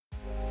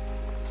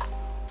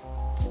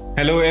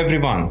Hello,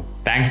 everyone.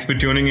 Thanks for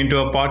tuning into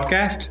our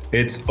podcast.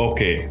 It's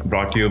OK,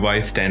 brought to you by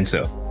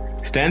Stancer.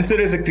 Stancer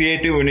is a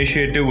creative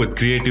initiative with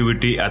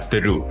creativity at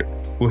the root,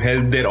 who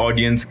help their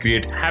audience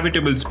create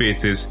habitable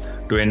spaces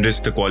to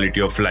enrich the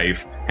quality of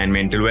life and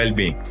mental well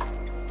being.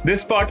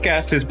 This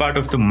podcast is part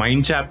of the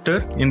Mind chapter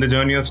in the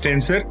journey of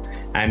Stancer,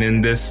 and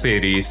in this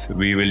series,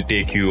 we will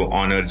take you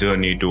on our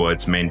journey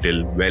towards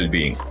mental well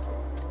being.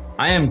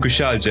 I am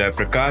Kushal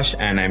Jayaprakash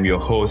and I'm your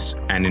host,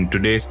 and in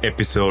today's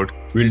episode,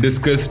 we'll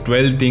discuss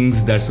 12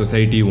 things that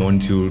society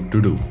wants you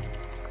to do.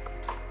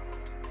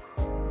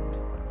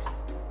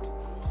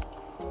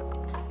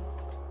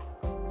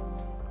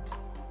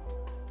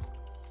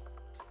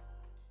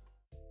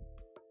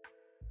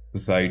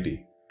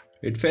 Society.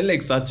 It felt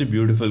like such a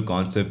beautiful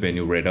concept when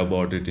you read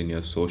about it in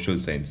your social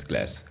science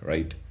class,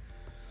 right?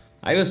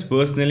 I was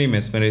personally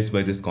mesmerized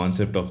by this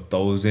concept of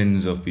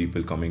thousands of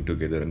people coming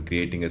together and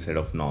creating a set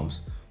of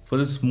norms for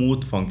the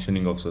smooth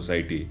functioning of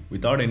society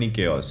without any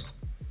chaos.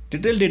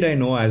 Little did I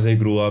know as I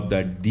grew up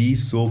that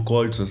these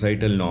so-called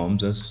societal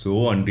norms are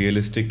so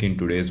unrealistic in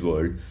today's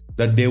world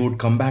that they would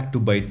come back to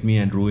bite me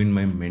and ruin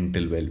my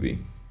mental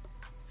well-being.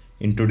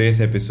 In today's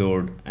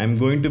episode, I'm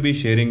going to be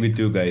sharing with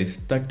you guys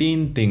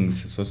 13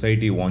 things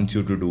society wants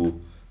you to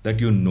do that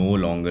you no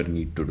longer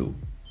need to do.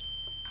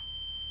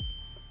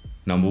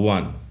 Number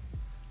 1.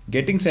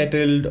 Getting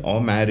settled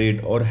or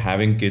married or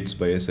having kids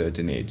by a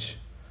certain age.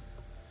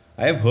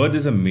 I have heard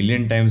this a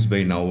million times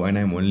by now and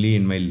I'm only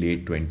in my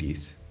late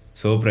 20s.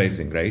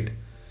 Surprising, right?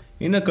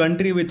 In a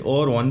country with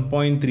over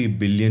 1.3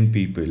 billion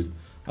people,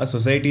 our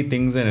society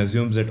thinks and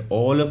assumes that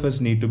all of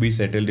us need to be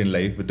settled in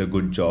life with a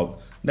good job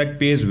that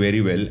pays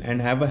very well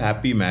and have a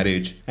happy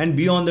marriage and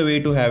be on the way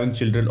to having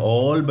children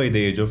all by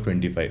the age of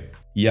 25.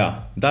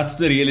 Yeah, that's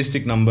the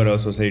realistic number our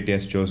society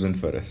has chosen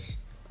for us.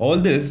 All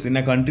this in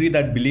a country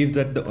that believes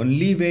that the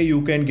only way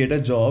you can get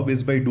a job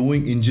is by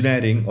doing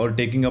engineering or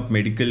taking up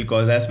medical,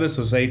 cause as per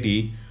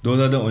society, those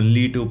are the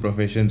only two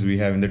professions we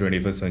have in the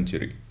 21st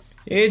century.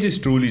 Age is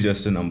truly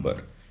just a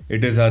number.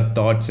 It is our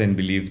thoughts and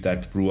beliefs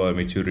that prove our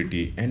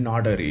maturity and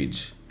not our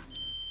age.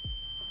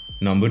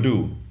 Number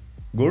 2.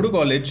 Go to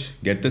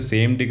college, get the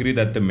same degree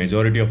that the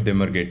majority of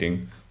them are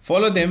getting,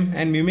 follow them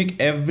and mimic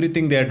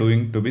everything they are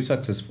doing to be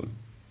successful.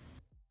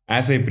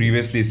 As I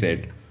previously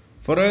said,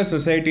 for our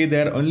society,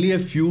 there are only a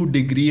few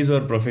degrees or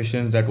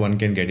professions that one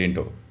can get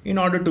into in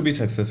order to be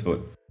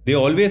successful. They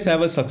always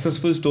have a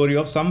successful story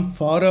of some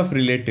far-off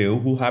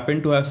relative who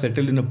happened to have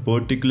settled in a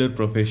particular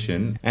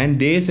profession and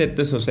they set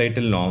the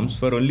societal norms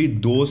for only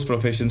those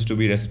professions to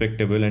be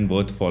respectable and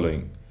worth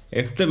following.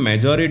 If the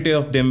majority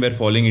of them were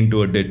falling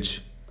into a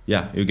ditch,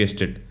 yeah, you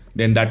guessed it,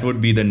 then that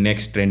would be the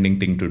next trending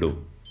thing to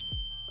do.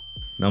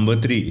 Number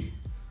 3.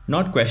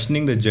 Not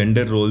questioning the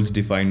gender roles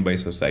defined by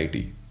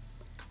society.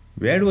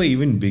 Where do I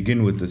even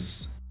begin with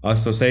this? Our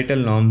societal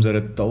norms are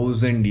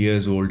 1,000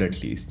 years old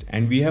at least,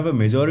 and we have a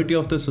majority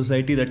of the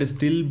society that is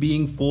still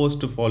being forced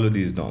to follow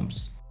these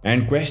norms.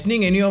 And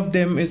questioning any of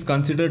them is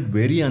considered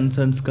very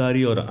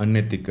unsanskari or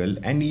unethical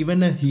and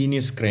even a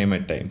heinous crime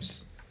at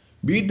times.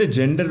 Be it the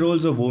gender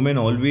roles of women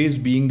always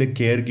being the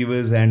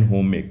caregivers and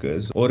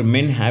homemakers, or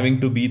men having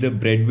to be the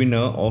breadwinner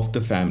of the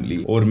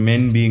family, or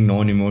men being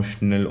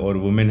non-emotional, or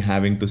women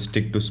having to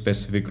stick to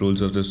specific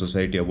rules of the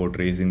society about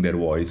raising their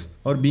voice,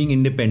 or being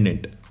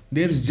independent.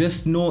 There's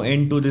just no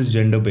end to this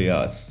gender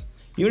bias.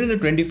 Even in the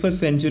 21st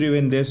century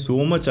when there's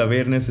so much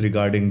awareness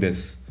regarding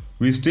this,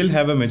 we still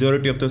have a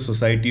majority of the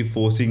society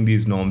forcing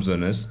these norms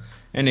on us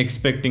and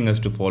expecting us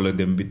to follow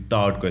them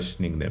without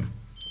questioning them.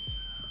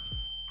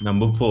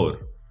 Number 4.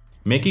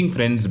 Making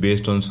friends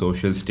based on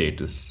social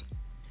status.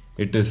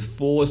 It is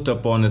forced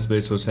upon us by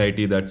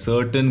society that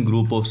certain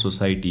group of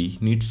society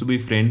needs to be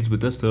friends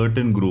with a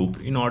certain group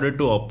in order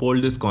to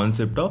uphold this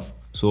concept of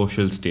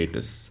social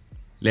status.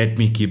 Let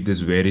me keep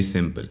this very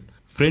simple.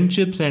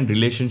 Friendships and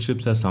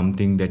relationships are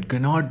something that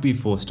cannot be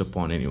forced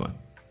upon anyone.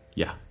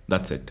 Yeah,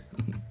 that's it.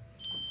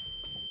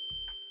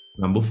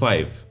 Number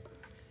 5.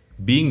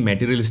 Being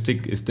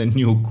materialistic is the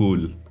new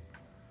cool.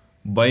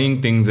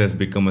 Buying things has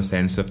become a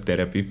sense of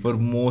therapy for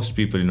most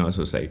people in our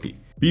society.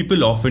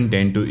 People often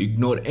tend to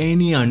ignore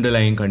any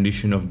underlying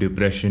condition of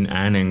depression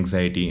and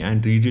anxiety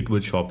and treat it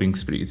with shopping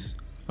sprees.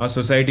 Our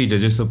society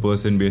judges a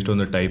person based on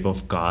the type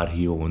of car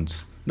he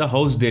owns, the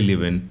house they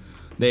live in,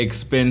 the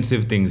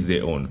expensive things they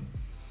own.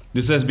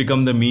 This has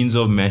become the means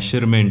of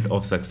measurement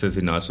of success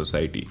in our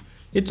society.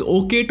 It's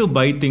okay to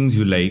buy things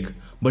you like,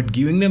 but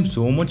giving them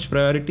so much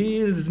priority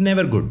is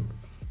never good.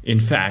 In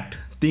fact,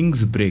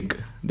 things break.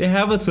 They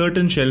have a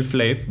certain shelf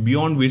life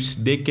beyond which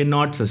they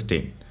cannot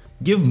sustain.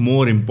 Give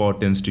more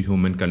importance to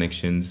human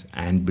connections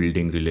and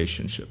building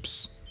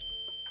relationships.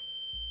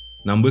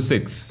 Number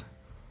 6.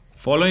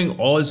 Following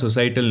all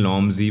societal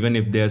norms even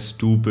if they are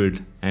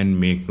stupid and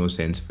make no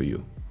sense for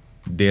you.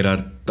 There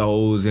are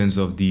thousands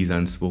of these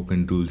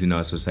unspoken rules in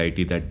our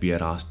society that we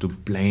are asked to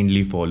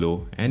blindly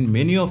follow, and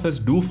many of us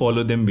do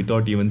follow them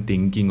without even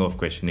thinking of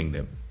questioning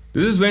them.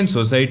 This is when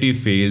society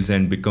fails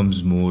and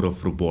becomes more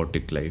of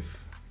robotic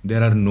life.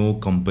 There are no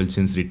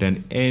compulsions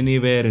written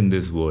anywhere in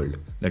this world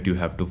that you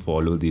have to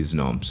follow these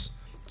norms.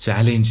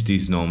 Challenge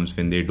these norms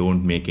when they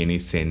don't make any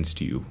sense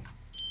to you.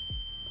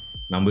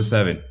 Number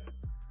 7.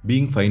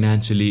 Being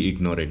financially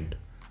ignorant.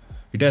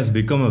 It has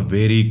become a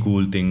very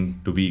cool thing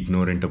to be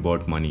ignorant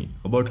about money,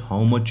 about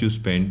how much you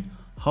spend,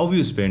 how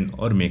you spend,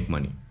 or make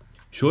money.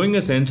 Showing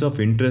a sense of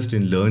interest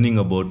in learning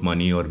about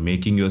money or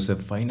making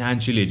yourself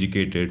financially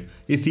educated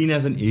is seen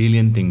as an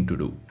alien thing to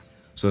do.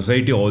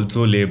 Society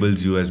also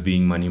labels you as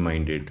being money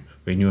minded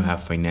when you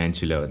have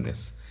financial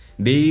awareness.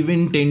 They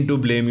even tend to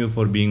blame you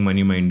for being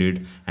money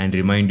minded and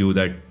remind you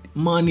that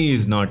money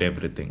is not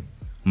everything.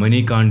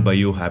 Money can't buy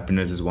you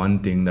happiness is one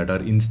thing that our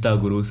Insta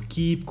gurus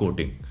keep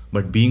quoting.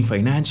 But being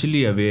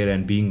financially aware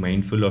and being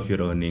mindful of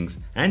your earnings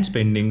and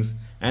spendings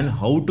and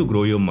how to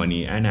grow your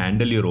money and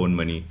handle your own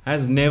money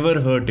has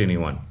never hurt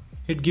anyone.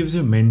 It gives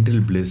you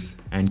mental bliss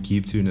and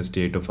keeps you in a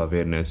state of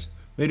awareness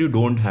where you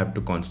don't have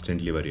to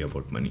constantly worry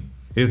about money.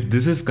 If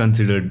this is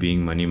considered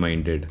being money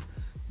minded,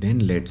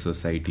 then let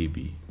society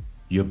be.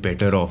 You're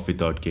better off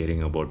without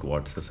caring about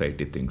what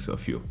society thinks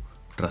of you.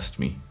 Trust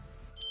me.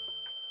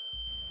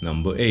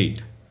 Number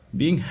 8.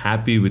 Being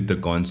happy with the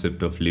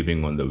concept of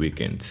living on the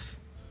weekends.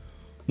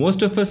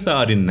 Most of us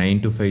are in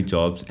 9 to 5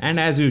 jobs, and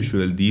as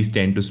usual, these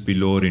tend to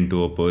spill over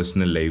into our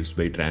personal lives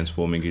by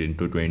transforming it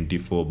into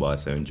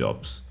 24/7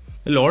 jobs.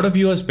 A lot of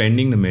you are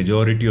spending the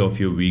majority of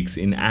your weeks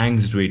in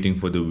angst waiting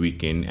for the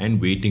weekend and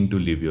waiting to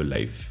live your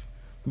life.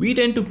 We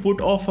tend to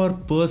put off our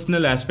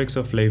personal aspects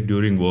of life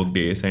during work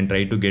days and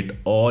try to get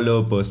all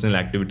our personal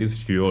activities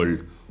fueled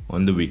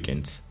on the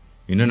weekends.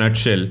 In a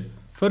nutshell,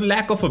 for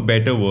lack of a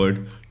better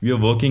word, we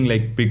are working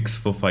like pigs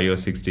for 5 or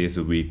 6 days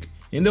a week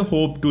in the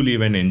hope to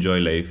live and enjoy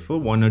life for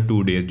 1 or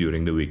 2 days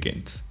during the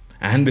weekends.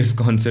 And this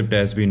concept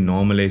has been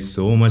normalized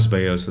so much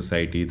by our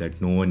society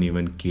that no one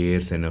even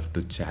cares enough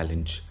to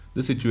challenge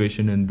the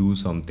situation and do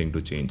something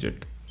to change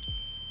it.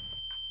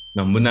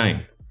 Number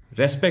 9.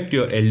 Respect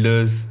your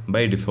elders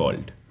by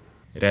default.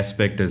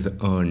 Respect is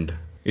earned.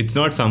 It's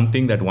not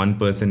something that one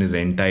person is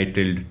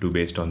entitled to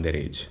based on their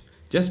age.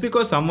 Just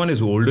because someone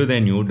is older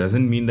than you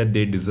doesn't mean that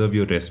they deserve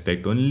your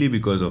respect only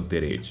because of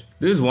their age.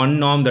 This is one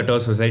norm that our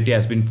society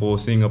has been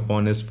forcing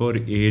upon us for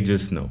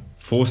ages now.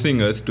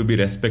 Forcing us to be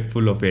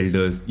respectful of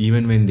elders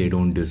even when they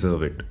don't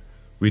deserve it.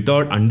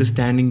 Without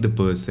understanding the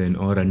person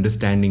or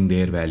understanding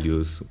their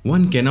values,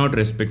 one cannot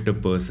respect a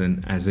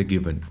person as a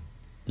given.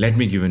 Let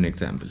me give an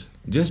example.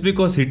 Just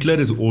because Hitler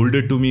is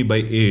older to me by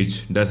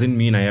age doesn't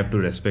mean I have to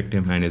respect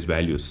him and his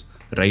values,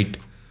 right?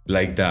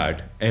 Like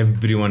that,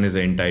 everyone is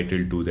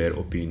entitled to their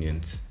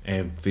opinions.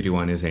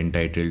 Everyone is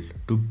entitled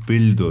to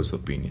build those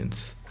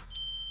opinions.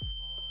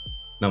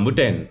 Number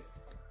 10.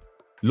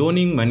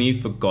 Loaning money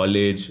for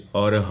college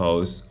or a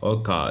house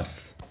or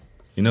cars.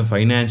 In a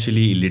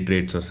financially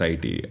illiterate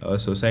society, our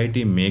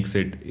society makes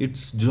it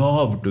its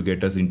job to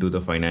get us into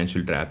the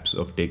financial traps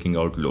of taking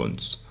out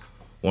loans.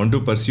 Want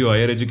to pursue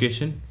higher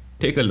education?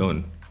 Take a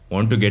loan.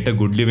 Want to get a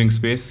good living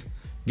space?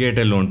 Get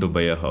a loan to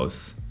buy a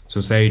house.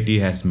 Society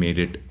has made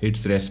it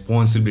its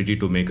responsibility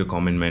to make a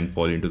common man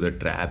fall into the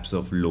traps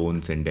of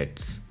loans and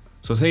debts.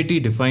 Society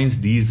defines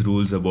these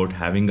rules about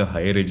having a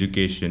higher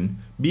education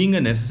being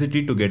a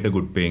necessity to get a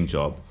good paying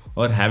job,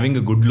 or having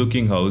a good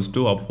looking house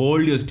to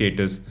uphold your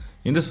status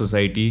in the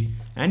society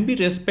and be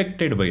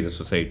respected by the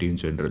society in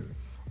general.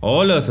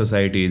 All our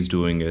society is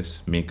doing is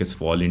make us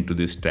fall into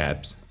these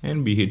traps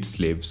and be its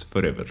slaves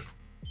forever.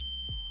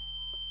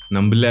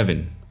 Number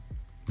 11.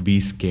 Be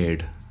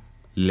scared.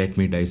 Let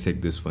me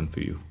dissect this one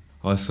for you.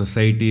 Our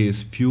society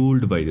is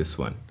fueled by this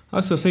one.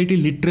 Our society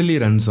literally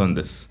runs on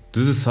this.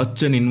 This is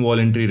such an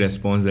involuntary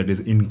response that is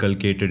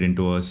inculcated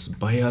into us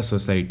by our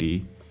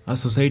society. Our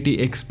society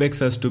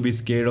expects us to be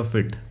scared of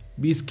it.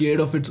 Be scared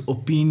of its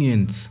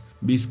opinions.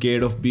 Be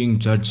scared of being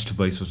judged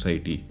by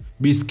society.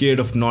 Be scared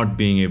of not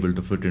being able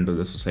to fit into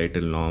the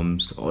societal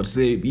norms, or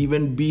say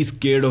even be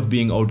scared of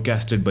being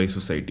outcasted by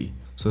society.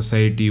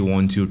 Society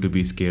wants you to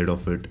be scared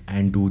of it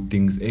and do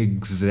things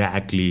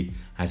exactly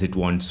as it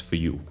wants for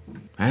you.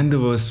 And the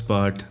worst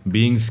part,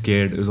 being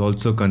scared is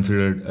also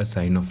considered a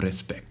sign of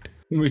respect,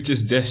 which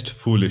is just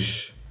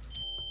foolish.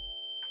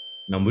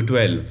 Number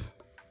 12.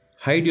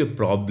 Hide your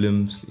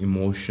problems,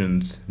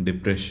 emotions,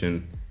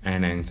 depression,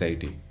 and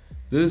anxiety.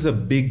 This is a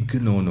big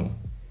no-no.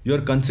 You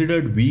are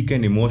considered weak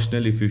and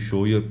emotional if you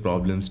show your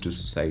problems to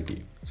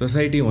society.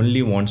 Society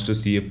only wants to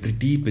see a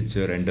pretty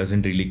picture and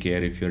doesn't really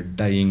care if you're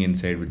dying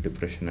inside with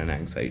depression and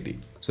anxiety.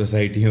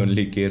 Society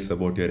only cares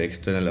about your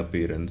external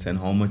appearance and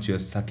how much you're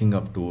sucking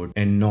up to it,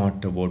 and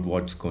not about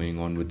what's going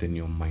on within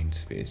your mind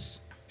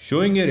space.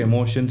 Showing your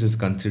emotions is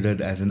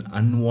considered as an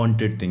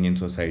unwanted thing in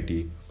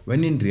society,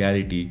 when in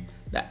reality,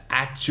 the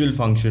actual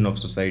function of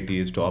society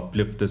is to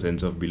uplift the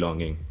sense of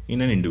belonging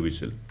in an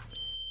individual.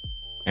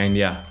 And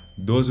yeah,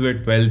 those were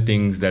 12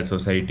 things that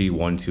society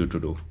wants you to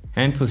do.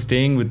 And for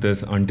staying with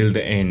us until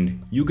the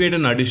end, you get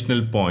an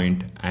additional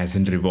point as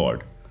in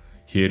reward.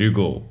 Here you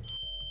go.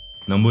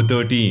 Number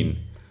 13.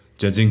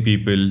 Judging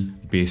people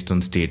based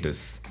on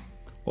status.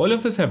 All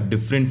of us have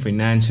different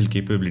financial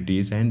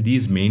capabilities, and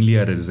these mainly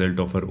are a result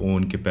of our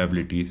own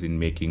capabilities in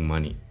making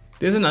money.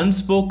 There's an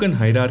unspoken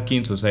hierarchy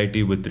in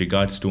society with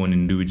regards to an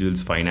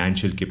individual's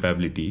financial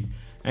capability,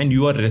 and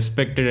you are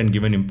respected and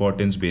given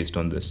importance based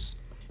on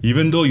this.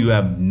 Even though you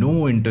have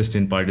no interest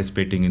in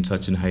participating in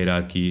such an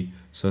hierarchy,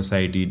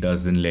 society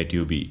doesn't let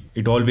you be.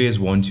 It always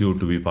wants you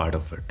to be part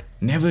of it.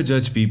 Never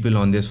judge people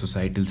on their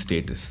societal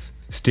status.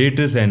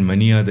 Status and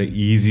money are the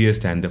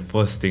easiest and the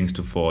first things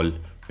to fall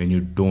when you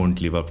don't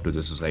live up to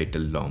the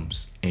societal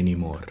norms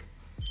anymore.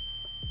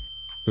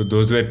 So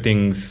those were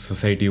things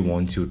society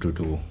wants you to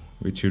do,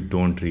 which you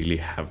don't really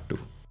have to.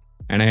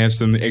 And I have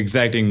some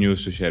exciting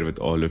news to share with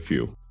all of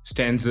you.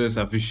 Stancer's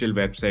official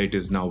website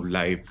is now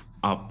live,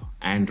 up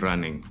and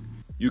running.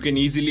 You can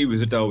easily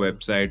visit our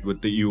website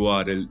with the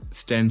URL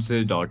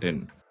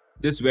stancer.in.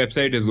 This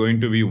website is going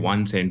to be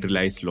one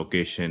centralized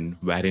location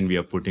wherein we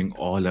are putting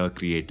all our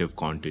creative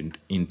content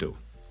into,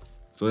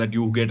 so that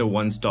you get a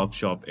one-stop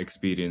shop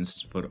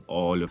experience for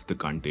all of the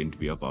content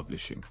we are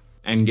publishing.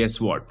 And guess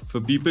what? For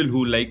people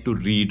who like to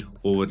read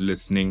over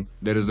listening,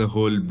 there is a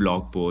whole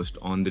blog post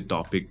on the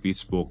topic we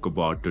spoke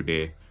about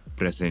today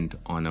present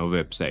on our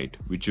website,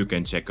 which you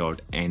can check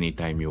out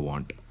anytime you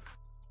want.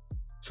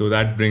 So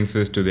that brings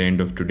us to the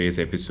end of today's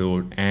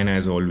episode, and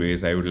as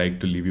always, I would like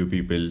to leave you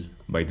people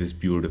by this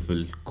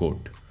beautiful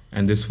quote.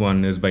 And this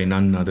one is by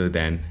none other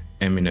than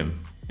Eminem.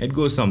 It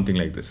goes something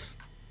like this: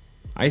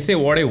 I say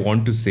what I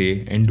want to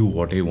say and do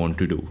what I want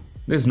to do.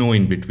 There's no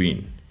in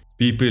between.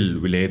 People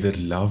will either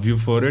love you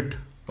for it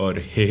or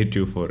hate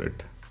you for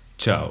it.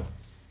 Ciao.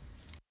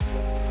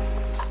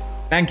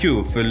 Thank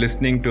you for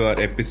listening to our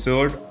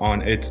episode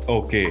on It's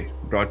Okay,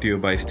 brought to you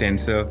by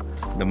Stancer,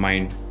 the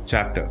Mind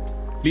Chapter.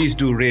 Please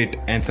do rate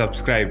and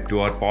subscribe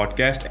to our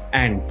podcast,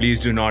 and please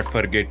do not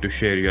forget to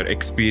share your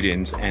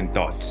experience and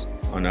thoughts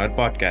on our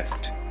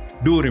podcast.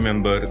 Do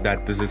remember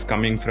that this is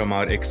coming from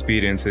our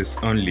experiences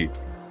only.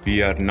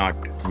 We are not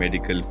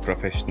medical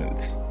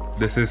professionals.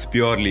 This is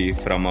purely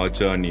from our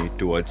journey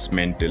towards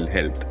mental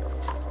health.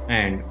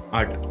 And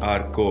at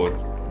our core,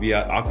 we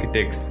are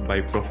architects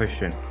by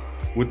profession,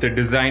 with the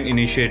design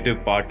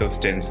initiative part of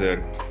Stancer,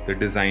 the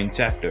design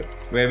chapter,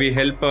 where we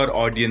help our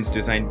audience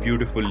design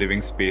beautiful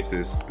living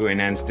spaces to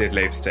enhance their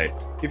lifestyle.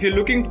 If you're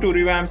looking to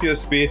revamp your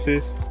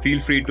spaces,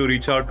 feel free to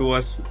reach out to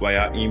us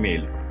via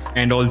email.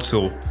 And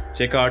also,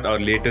 check out our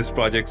latest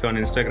projects on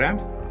Instagram.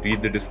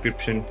 Read the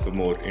description for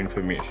more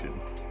information.